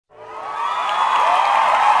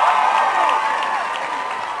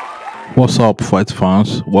What's up, fight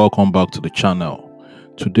fans? Welcome back to the channel.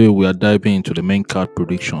 Today we are diving into the main card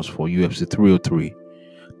predictions for UFC 303.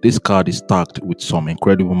 This card is stacked with some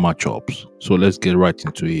incredible matchups, so let's get right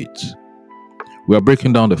into it. We are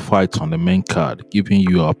breaking down the fights on the main card, giving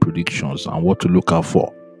you our predictions and what to look out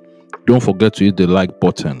for. Don't forget to hit the like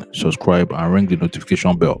button, subscribe and ring the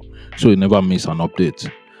notification bell so you never miss an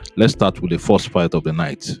update. Let's start with the first fight of the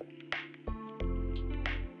night.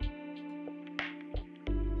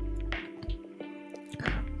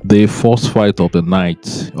 The first fight of the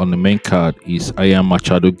night on the main card is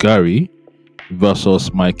Machado Garry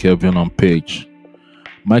versus Michael Venom Page.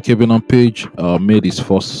 Michael Venom Page made his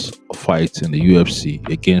first fight in the UFC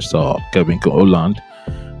against Kevin Holland,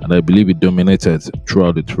 and I believe he dominated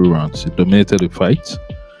throughout the 2 rounds. He dominated the fight.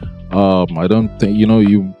 I don't think,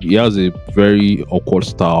 he has a very awkward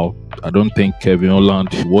style. I don't think Kevin Holland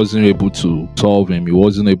wasn't able to solve him. He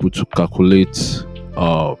wasn't able to calculate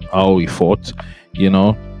how he fought,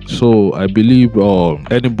 So I believe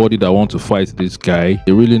anybody that wants to fight this guy,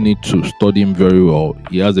 they really need to study him very well.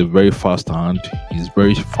 He has a very fast hand. He's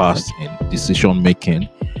very fast in decision making.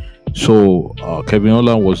 So Kevin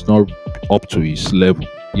Holland was not up to his level.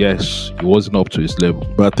 Yes, he wasn't up to his level.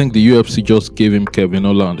 But I think the UFC just gave him Kevin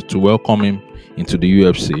Holland to welcome him into the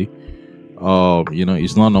UFC.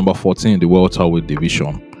 He's now number 14 in the welterweight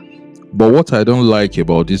division. But what I don't like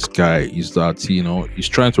about this guy is that, he's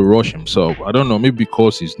trying to rush himself. I don't know, maybe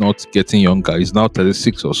because he's not getting younger. He's now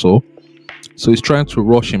 36 or so. So he's trying to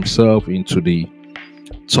rush himself into the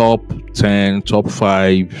top 10, top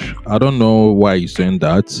 5. I don't know why he's doing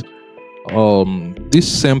that.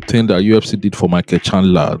 This same thing that UFC did for Michael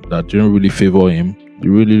Chandler that didn't really favor him. It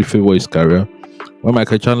really favor his career. When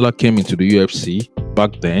Michael Chandler came into the UFC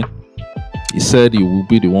back then, he said he will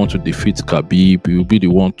be the one to defeat Khabib. He will be the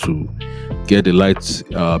one to get the lightweight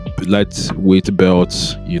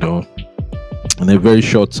belt, in a very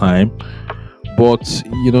short time. But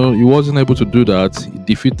he wasn't able to do that. He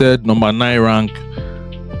defeated number 9 rank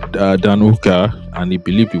Dan Hooker, and he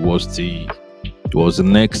believed he was the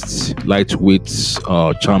next lightweight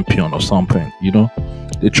champion or something.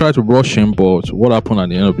 They tried to rush him, but what happened at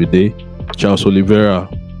the end of the day? Charles Oliveira,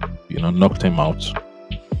 knocked him out.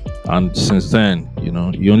 And since then, he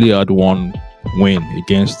only had 1 win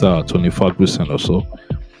against Tony Ferguson or so.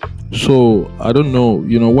 So I don't know,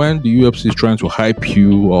 when the UFC is trying to hype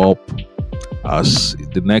you up as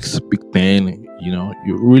the next big thing, you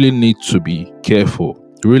really need to be careful.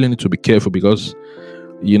 You really need to be careful because,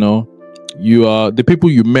 you are the people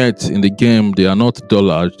you met in the game. They are not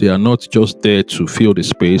dollars. They are not just there to fill the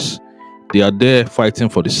space. They are there fighting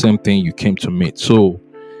for the same thing you came to meet. So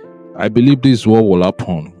I believe this is what will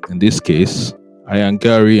happen in this case.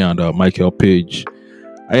 Garry and Michael Page.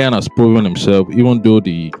 Has proven himself, even though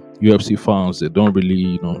the UFC fans, they don't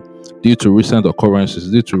really, due to recent occurrences,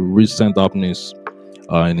 due to recent happenings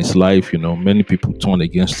in his life, many people turned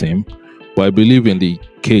against him. But I believe in the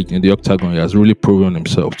cage, in the octagon, he has really proven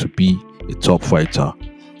himself to be a top fighter.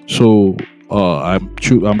 So I'm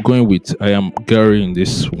going with Garry in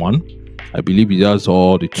this one. I believe he has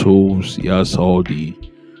all the tools, he has all the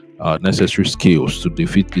necessary skills to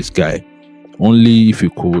defeat this guy. Only if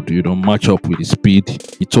you could, match up with his speed.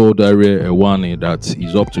 He told Daria Ewane that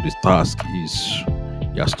he's up to this task.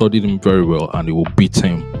 He has studied him very well and he will beat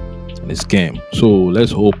him in this game. So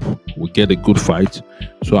let's hope we get a good fight.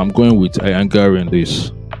 So I'm going with Garry in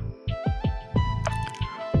this.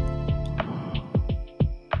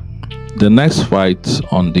 The next fight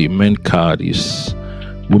on the main card is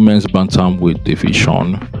women's bantamweight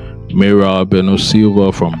division. Mira Beno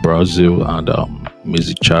Silva from Brazil and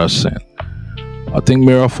Mizzy Charlson. I think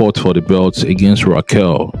Mira fought for the belt against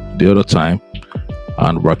Raquel the other time,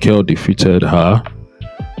 and Raquel defeated her.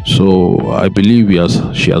 So I believe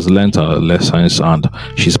she has learned her lessons and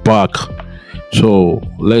she's back. So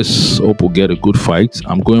let's hope we get a good fight.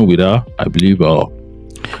 I'm going with her. I believe though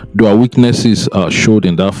her weaknesses showed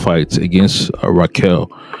in that fight against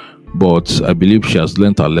Raquel, but I believe she has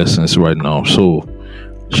learned her lessons right now. So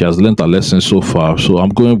she has learned her lesson so far. So I'm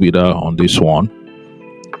going with her on this one.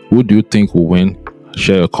 Who do you think will win?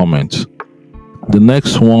 Share your comments. The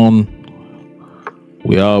next one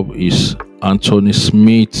we have is Anthony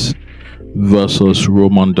Smith versus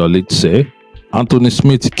Roman Dolidze. Anthony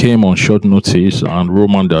Smith came on short notice, and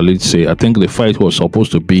Roman Dolidze, I think the fight was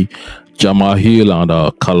supposed to be Jamal Hill and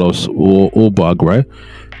Carlos Obag, right?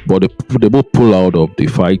 But they both pull out of the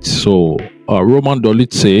fight. So Roman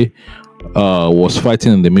Dolidze was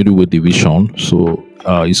fighting in the middleweight division, so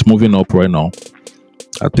he's moving up right now.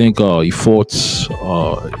 I think he fought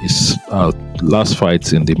his last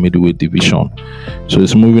fight in the middleweight division. So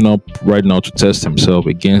he's moving up right now to test himself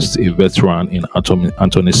against a veteran in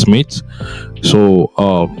Anthony Smith. So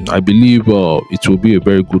I believe it will be a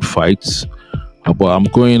very good fight. But I'm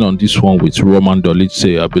going on this one with Roman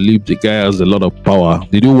Dolidze. I believe the guy has a lot of power.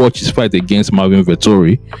 Did you watch his fight against Marvin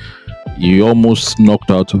Vettori? He almost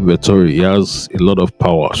knocked out Vettori. He has a lot of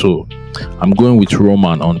power. So I'm going with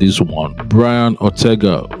Roman on this one. Brian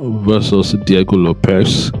Ortega versus Diego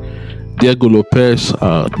Lopez. Diego Lopez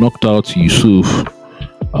knocked out Yusuf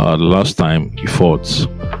the last time he fought.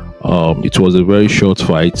 It was a very short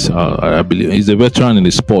fight. I believe he's a veteran in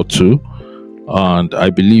the sport too, and I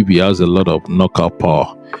believe he has a lot of knockout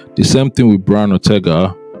power. The same thing with Brian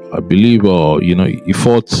Ortega. I believe he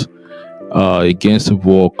fought against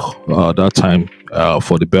Volk that time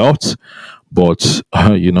for the belt, but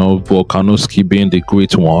Volkanovski being the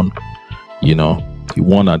great one, he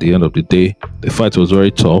won at the end of the day. The fight was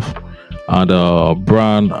very tough, and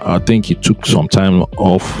Brian, I think he took some time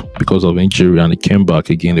off because of injury, and he came back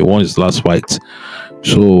again. He won his last fight.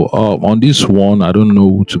 So on this one, I don't know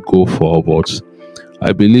who to go for, but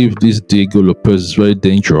I believe this Diego Lopez is very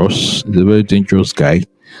dangerous. He's a very dangerous guy.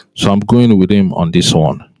 So I'm going with him on this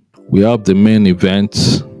one. We have the main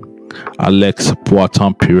event, Alex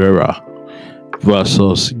Pereira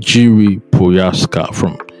versus Jiri Prochazka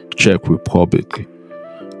from Czech Republic.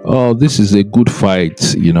 This is a good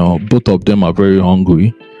fight. Both of them are very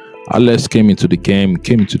hungry. Alex came into the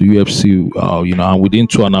UFC, and within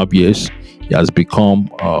 2.5 years, he has become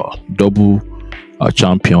double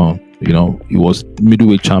champion. He was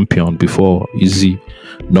middleweight champion before Izzy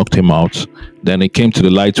knocked him out. Then he came to the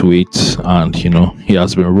lightweight, and he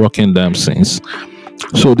has been rocking them since.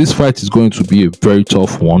 So this fight is going to be a very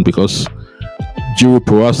tough one because Jiri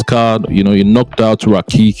Prochazka, he knocked out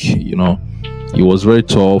Rakik. He was very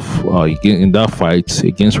tough in that fight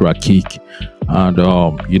against Rakik, and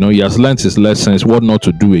he has learned his lessons what not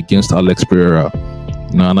to do against Alex Pereira.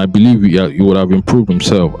 And I believe he would have improved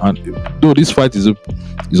himself. And though this fight is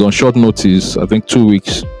on short notice, I think 2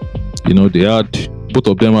 weeks. Both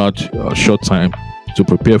of them had a short time to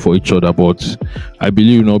prepare for each other. But I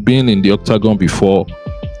believe, being in the octagon before,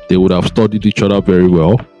 they would have studied each other very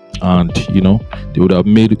well, and they would have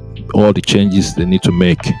made all the changes they need to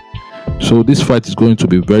make. So this fight is going to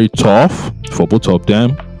be very tough for both of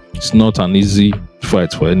them. It's not an easy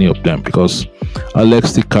fight for any of them because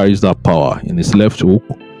Alex still carries that power in his left hook,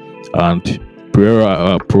 and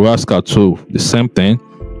Prochazka too, the same thing.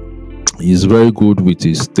 He's very good with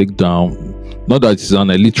his takedown. Not that he's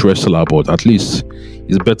an elite wrestler, but at least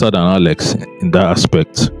he's better than Alex in that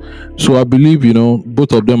aspect. So I believe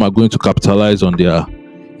both of them are going to capitalize on their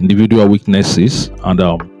individual weaknesses, and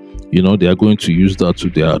they are going to use that to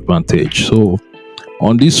their advantage. So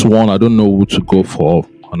on this one, I don't know who to go for,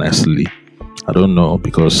 honestly. I don't know,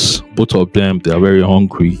 because both of them, they are very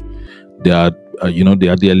hungry. They are they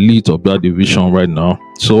are the elite of that division right now.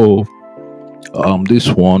 So this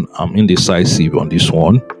one, I'm indecisive on this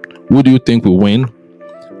one. Who do you think will win?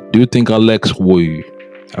 Do you think Alex will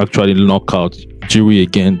actually knock out Jiri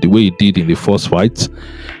again the way he did in the first fight?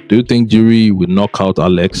 Do you think Jiri will knock out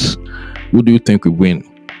Alex? Who do you think will win?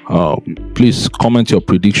 Please comment your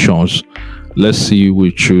predictions. Let's see who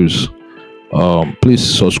we choose. Please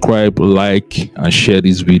subscribe, like, and share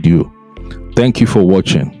this video. Thank you for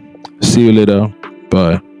watching. See you later.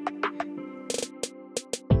 Bye.